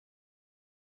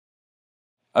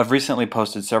I've recently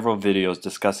posted several videos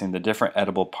discussing the different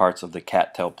edible parts of the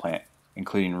cattail plant,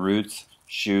 including roots,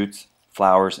 shoots,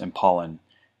 flowers, and pollen.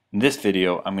 In this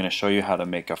video, I'm going to show you how to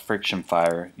make a friction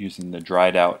fire using the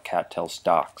dried out cattail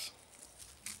stalks.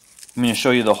 I'm going to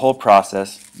show you the whole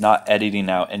process, not editing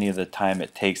out any of the time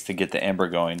it takes to get the ember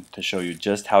going, to show you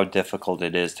just how difficult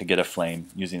it is to get a flame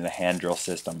using the hand drill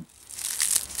system.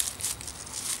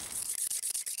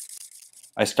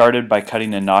 I started by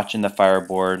cutting a notch in the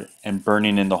fireboard and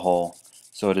burning in the hole,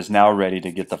 so it is now ready to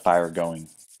get the fire going.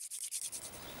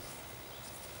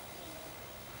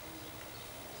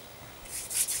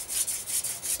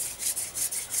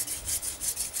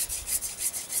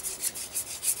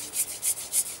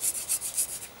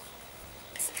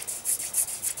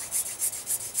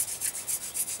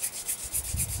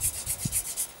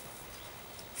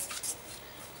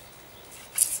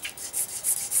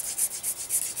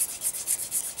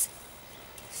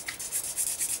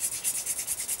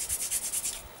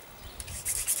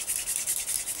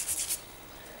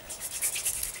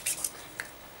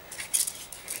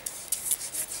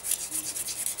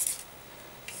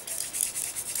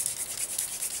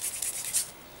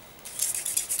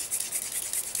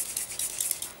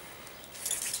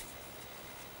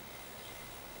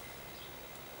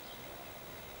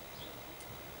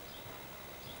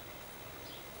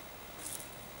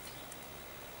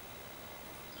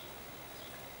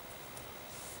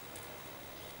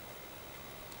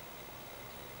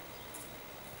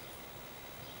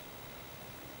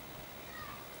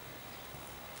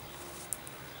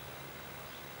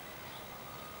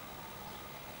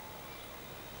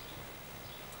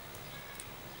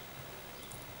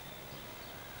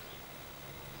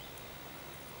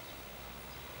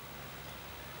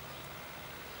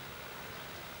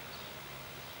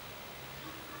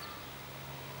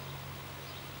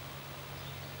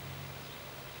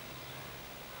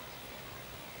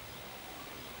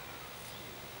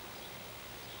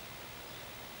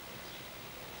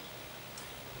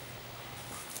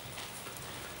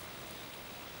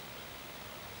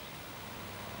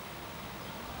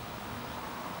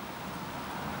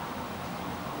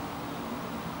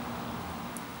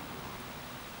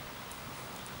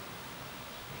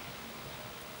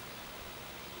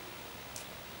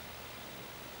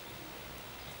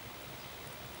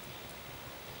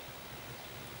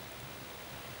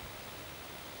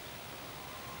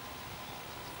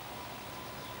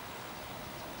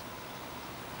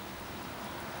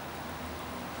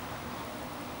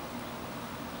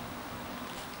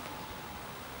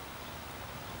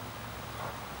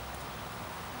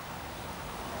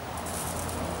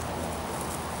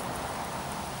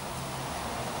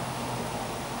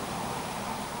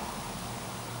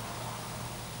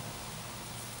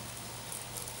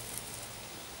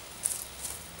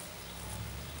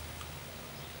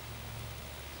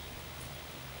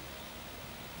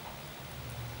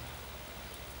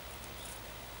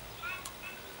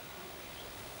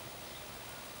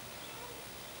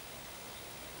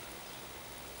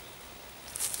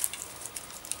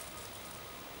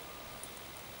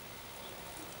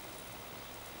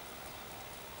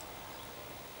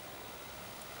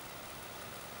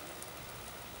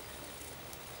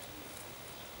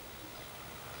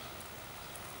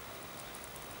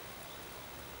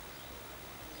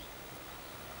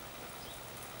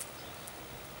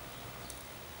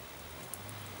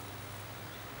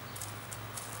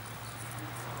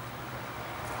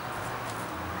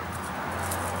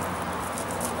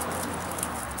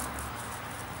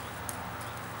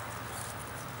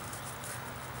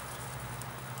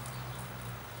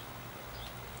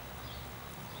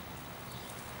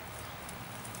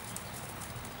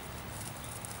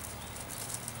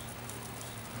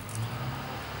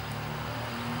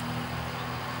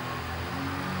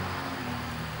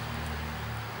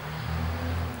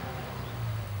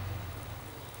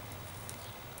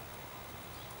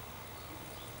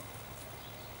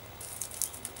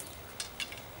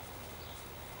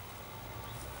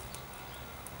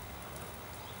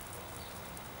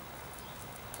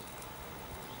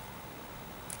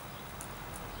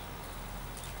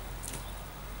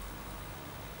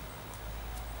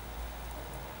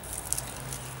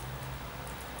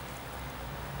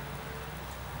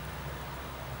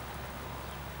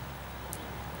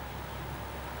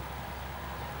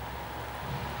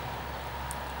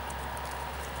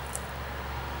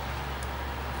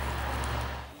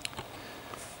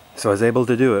 So I was able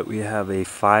to do it. We have a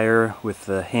fire with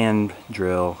the hand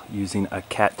drill using a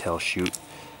cattail shoot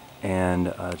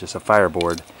and just a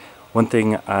fireboard. One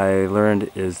thing I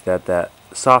learned is that that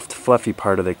soft fluffy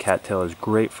part of the cattail is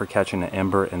great for catching an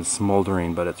ember and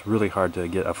smoldering, but it's really hard to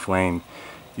get a flame.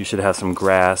 you should have some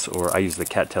grass, or I use the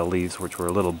cattail leaves, which were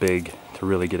a little big to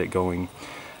really get it going.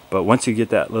 But once you get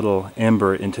that little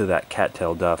ember into that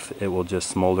cattail duff, it will just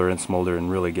smolder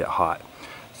and really get hot.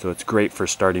 So it's great for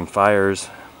starting fires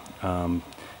and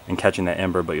catching that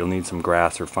ember, but you'll need some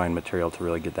grass or fine material to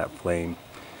really get that flame.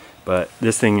 But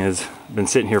this thing has been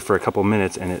sitting here for a couple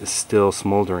minutes and it's still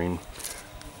smoldering.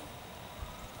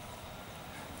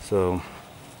 So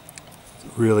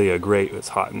really it's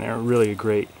hot in there, really a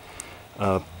great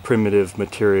primitive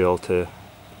material to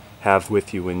have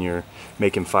with you when you're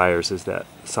making fires, is that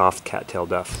soft cattail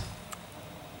duff.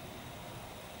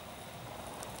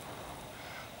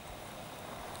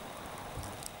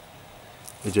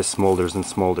 It just smolders and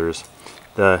smolders.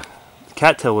 The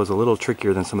cattail was a little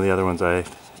trickier than some of the other ones I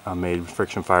made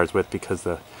friction fires with, because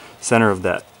the center of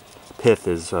that pith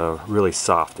is really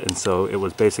soft, and so it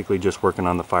was basically just working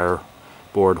on the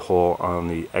fireboard hole on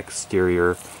the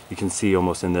exterior. You can see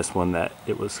almost in this one that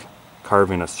it was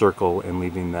carving a circle and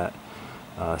leaving that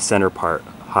center part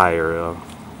higher.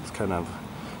 It's kind of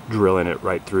drilling it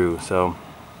right through. So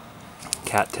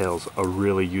cattail's a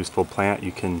really useful plant.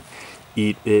 You can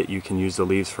eat it, you can use the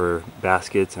leaves for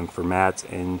baskets and for mats,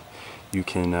 and you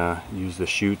can use the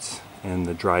shoots and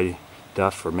the dry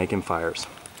duff for making fires.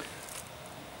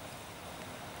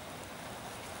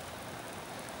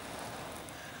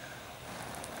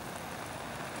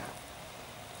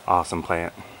 Awesome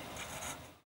plant.